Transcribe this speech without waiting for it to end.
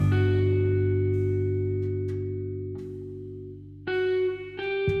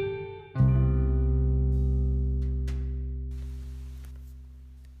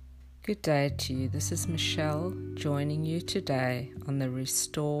Good day to you. This is Michelle joining you today on the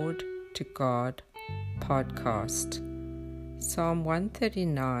Restored to God podcast. Psalm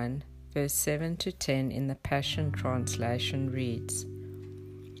 139 verse 7 to 10 in the Passion Translation reads,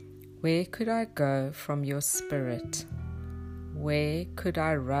 "Where could I go from your spirit? Where could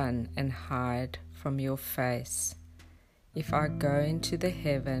I run and hide from your face? If I go into the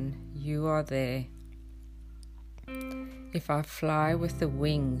heaven, you are there. If I fly with the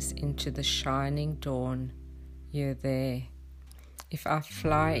wings into the shining dawn, you're there. If I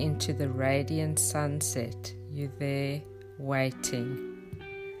fly into the radiant sunset, you're there waiting.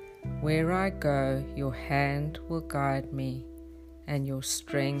 Where I go, your hand will guide me, and your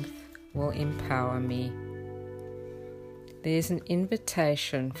strength will empower me." There's an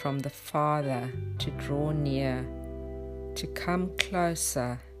invitation from the Father to draw near, to come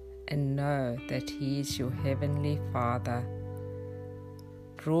closer and know that He is your Heavenly Father.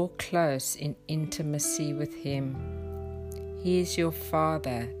 Draw close in intimacy with Him. He is your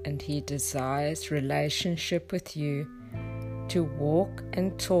Father, and He desires relationship with you, to walk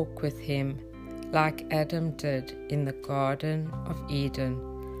and talk with Him like Adam did in the Garden of Eden.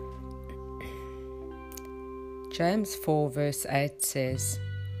 James 4 verse 8 says,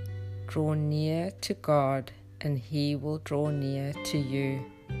 "Draw near to God, and He will draw near to you."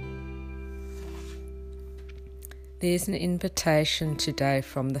 There's an invitation today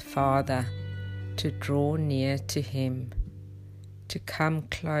from the Father to draw near to Him, to come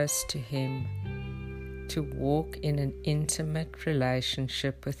close to Him, to walk in an intimate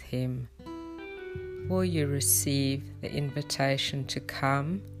relationship with Him. Will you receive the invitation to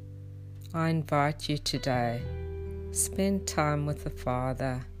come? I invite you today, spend time with the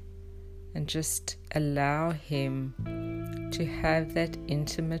Father and just allow Him to have that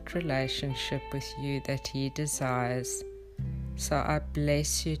intimate relationship with you that He desires. So I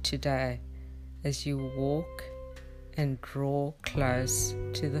bless you today as you walk and draw close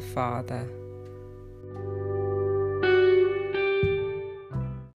to the Father.